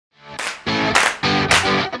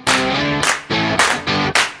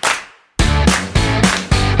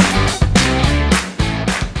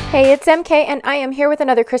Hey, it's MK, and I am here with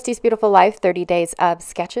another Christy's Beautiful Life 30 Days of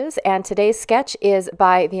Sketches. And today's sketch is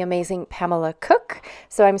by the amazing Pamela Cook.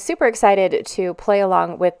 So I'm super excited to play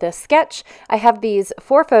along with this sketch. I have these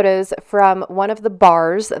 4 photos from one of the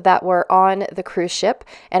bars that were on the cruise ship,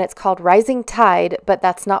 and it's called Rising Tide, but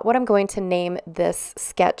that's not what I'm going to name this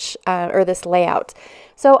sketch or this layout.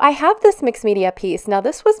 So I have this mixed media piece. Now,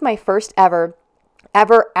 this was my first ever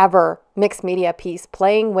mixed media piece,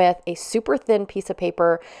 playing with a super thin piece of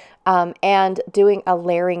paper and doing a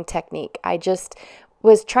layering technique. I just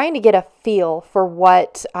was trying to get a feel for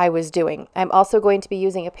what I was doing. I'm also going to be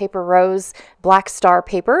using a Paper Rose Black Star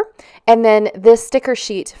paper, and then this sticker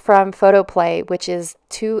sheet from Photoplay, which is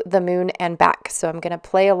To the Moon and Back. So I'm going to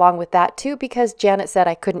play along with that too, because Janet said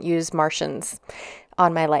I couldn't use Martians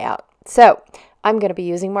on my layout. So I'm going to be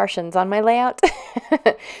using Martians on my layout.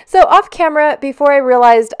 So off camera, before I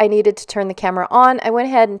realized I needed to turn the camera on, I went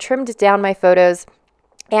ahead and trimmed down my photos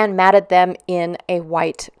and matted them in a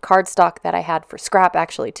white cardstock that I had for scrap,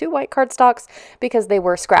 actually 2 white cardstocks because they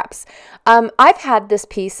were scraps. I've had this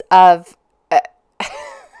piece of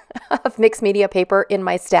mixed media paper in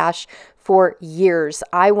my stash for years.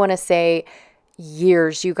 I want to say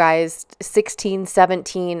years, you guys, 16,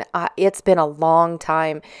 17, it's been a long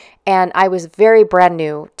time. And I was very brand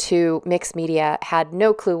new to mixed media, had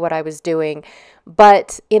no clue what I was doing.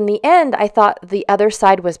 But in the end, I thought the other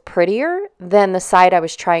side was prettier than the side I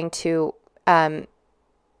was trying to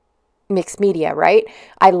mix media, right?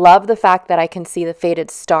 I love the fact that I can see the faded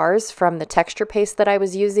stars from the texture paste that I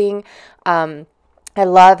was using. I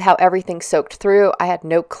love how everything soaked through. I had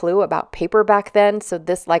no clue about paper back then. So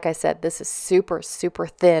this, like I said, this is super, super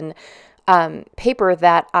thin paper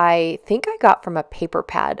that I think I got from a paper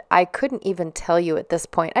pad. I couldn't even tell you at this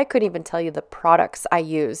point. I couldn't even tell you the products I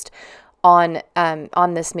used on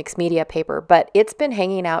this mixed media paper, but it's been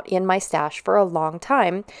hanging out in my stash for a long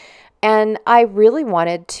time. And I really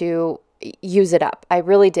wanted to use it up. I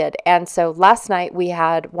really did. And so last night we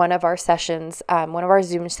had one of our sessions, one of our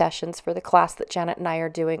Zoom sessions for the class that Janet and I are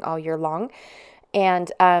doing all year long.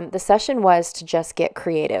 And the session was to just get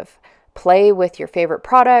creative. Play with your favorite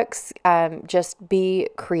products, just be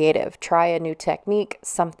creative, try a new technique,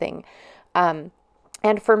 something.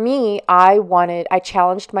 And for me, I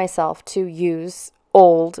challenged myself to use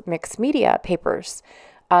old mixed media papers.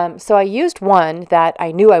 So I used one that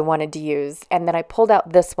I knew I wanted to use, and then I pulled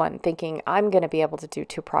out this one thinking I'm going to be able to do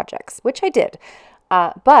 2 projects, which I did.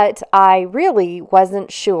 But I really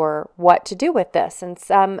wasn't sure what to do with this. And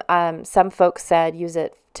some folks said use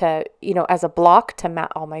it to, as a block to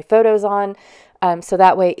mat all my photos on. So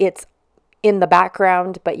that way it's in the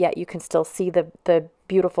background, but yet you can still see the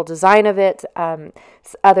beautiful design of it.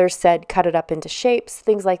 Others said cut it up into shapes,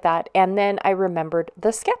 things like that. And then I remembered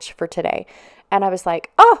the sketch for today. And I was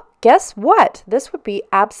like, oh, guess what? This would be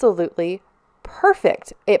absolutely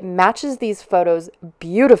perfect. It matches these photos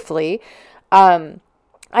beautifully. I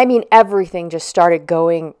mean, everything just started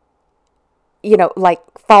going, like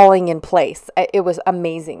falling in place. It was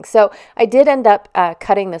amazing. So I did end up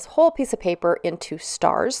cutting this whole piece of paper into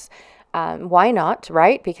stars. Why not,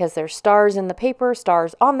 right? Because there's stars in the paper,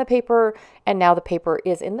 stars on the paper, and now the paper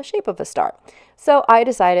is in the shape of a star. So I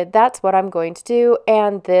decided that's what I'm going to do,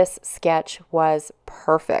 and this sketch was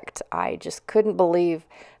perfect. I just couldn't believe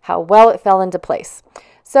how well it fell into place.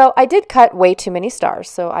 So I did cut way too many stars,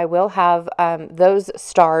 so I will have those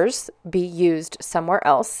stars be used somewhere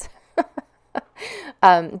else.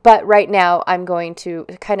 But right now I'm going to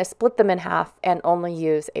kind of split them in half and only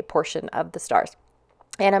use a portion of the stars.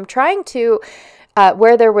 And I'm trying to,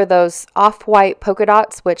 where there were those off-white polka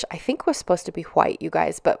dots, which I think was supposed to be white, you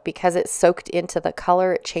guys, but because it soaked into the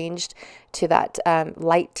color, it changed to that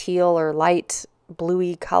light teal or light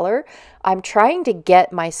bluey color. I'm trying to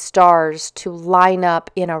get my stars to line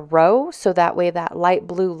up in a row, so that way that light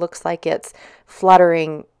blue looks like it's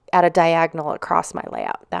fluttering at a diagonal across my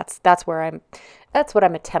layout. That's what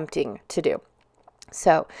I'm attempting to do.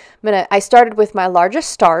 So I started with my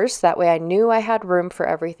largest stars. That way I knew I had room for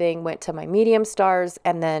everything. Went to my medium stars,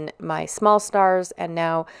 and then my small stars, and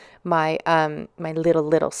now my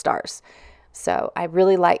little stars. So I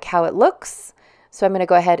really like how it looks. So I'm going to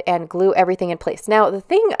go ahead and glue everything in place. Now, the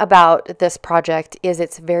thing about this project is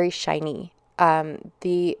it's very shiny.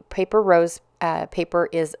 The Paper Rose paper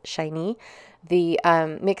is shiny. The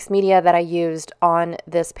mixed media that I used on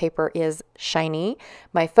this paper is shiny.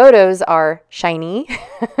 My photos are shiny.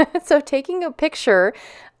 So taking a picture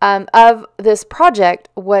of this project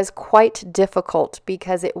was quite difficult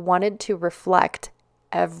because it wanted to reflect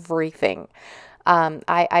everything.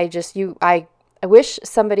 I wish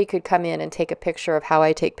somebody could come in and take a picture of how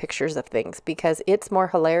I take pictures of things, because it's more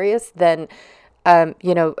hilarious than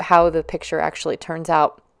you know, how the picture actually turns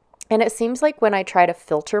out. And it seems like when I try to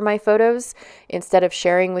filter my photos, instead of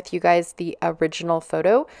sharing with you guys the original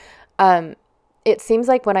photo, it seems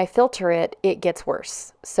like when I filter it, it gets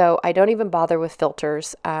worse. So I don't even bother with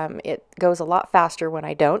filters. It goes a lot faster when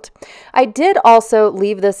I don't. I did also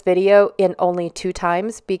leave this video in only 2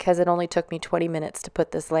 times because it only took me 20 minutes to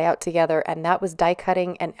put this layout together, and that was die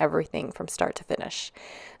cutting and everything from start to finish.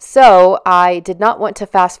 So I did not want to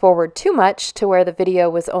fast forward too much to where the video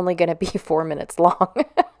was only going to be 4 minutes long.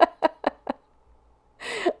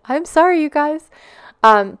 I'm sorry, you guys.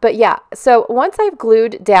 But yeah, so once I've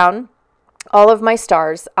glued down all of my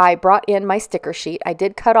stars, I brought in my sticker sheet. I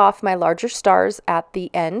did cut off my larger stars at the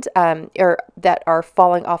end, or that are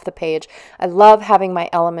falling off the page. I love having my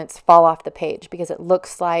elements fall off the page because it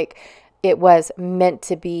looks like it was meant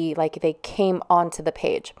to be, like they came onto the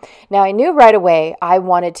page. Now I knew right away I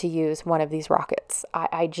wanted to use one of these rockets.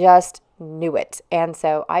 I just knew it. And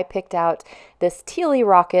so I picked out this Tealy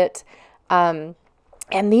rocket, and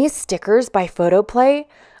these stickers by Photoplay,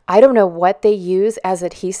 I don't know what they use as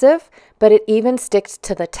adhesive, but it even sticks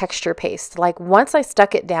to the texture paste. Like once I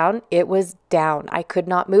stuck it down, it was down. I could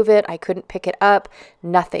not move it. I couldn't pick it up,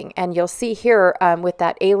 nothing. And you'll see here with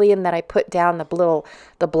that alien that I put down,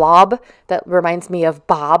 the blob that reminds me of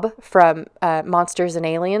Bob from Monsters and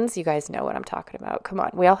Aliens. You guys know what I'm talking about. Come on,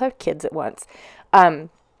 we all have kids at once.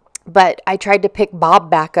 But I tried to pick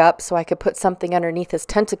Bob back up so I could put something underneath his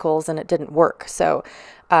tentacles, and it didn't work. So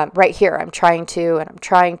right here, I'm trying to,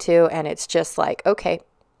 and it's just like, okay,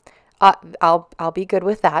 I'll be good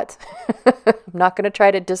with that. I'm not going to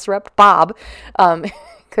try to disrupt Bob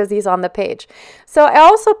because he's on the page. So I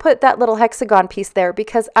also put that little hexagon piece there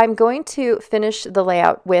because I'm going to finish the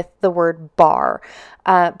layout with the word bar,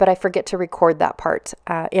 but I forget to record that part.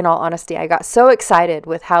 In all honesty, I got so excited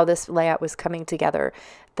with how this layout was coming together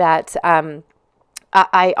that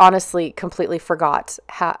I honestly completely forgot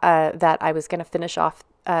that I was going to finish off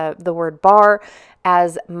the word bar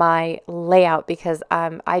as my layout because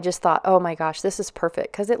I just thought, oh my gosh, this is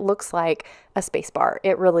perfect because it looks like a space bar.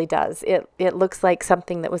 It really does. It looks like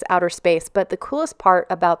something that was outer space. But the coolest part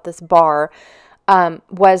about this bar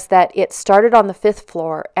was that it started on the 5th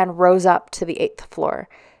floor and rose up to the 8th floor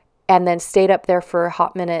and then stayed up there for a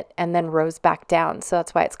hot minute and then rose back down. So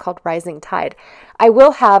that's why it's called Rising Tide. I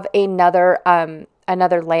will have another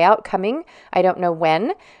layout coming. I don't know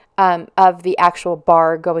when. Of the actual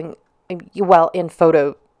bar going, well, in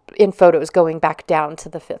photos going back down to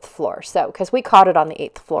the 5th floor. So, because we caught it on the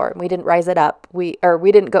 8th floor and we didn't rise it up. We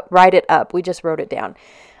didn't ride it up. We just wrote it down.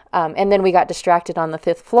 And then we got distracted on the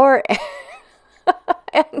 5th floor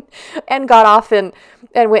and got off and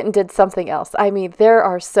went and did something else. I mean, there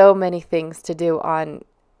are so many things to do on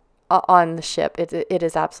the ship. It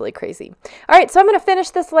is absolutely crazy. All right, so I'm going to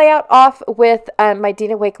finish this layout off with my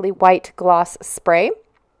Dina Wakley White Gloss Spray.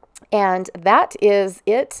 And that is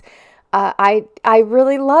it. I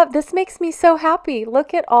really love, this makes me so happy.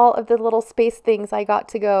 Look at all of the little space things I got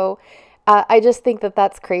to go. I just think that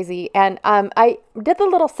that's crazy. And I did the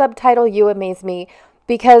little subtitle, You Amaze Me,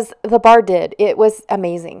 because the bar did. It was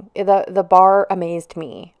amazing. The bar amazed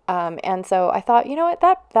me. And so I thought, you know what,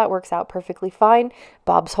 that works out perfectly fine.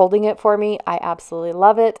 Bob's holding it for me. I absolutely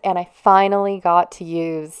love it. And I finally got to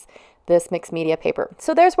use this mixed media paper.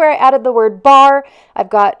 So there's where I added the word bar. I've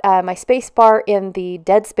got my space bar in the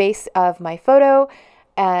dead space of my photo.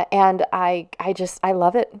 And I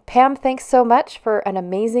love it. Pam, thanks so much for an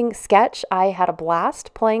amazing sketch. I had a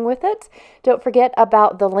blast playing with it. Don't forget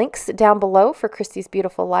about the links down below for Christy's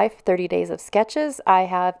Beautiful Life, 30 Days of Sketches. I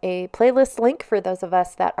have a playlist link for those of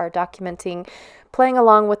us that are documenting playing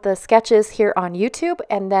along with the sketches here on YouTube.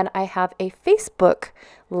 And then I have a Facebook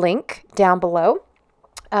link down below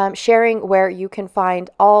sharing where you can find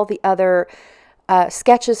all the other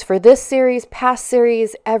sketches for this series, past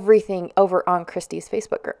series, everything over on Christy's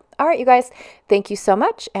Facebook group. All right, you guys, thank you so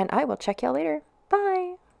much, and I will check y'all later.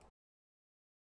 Bye.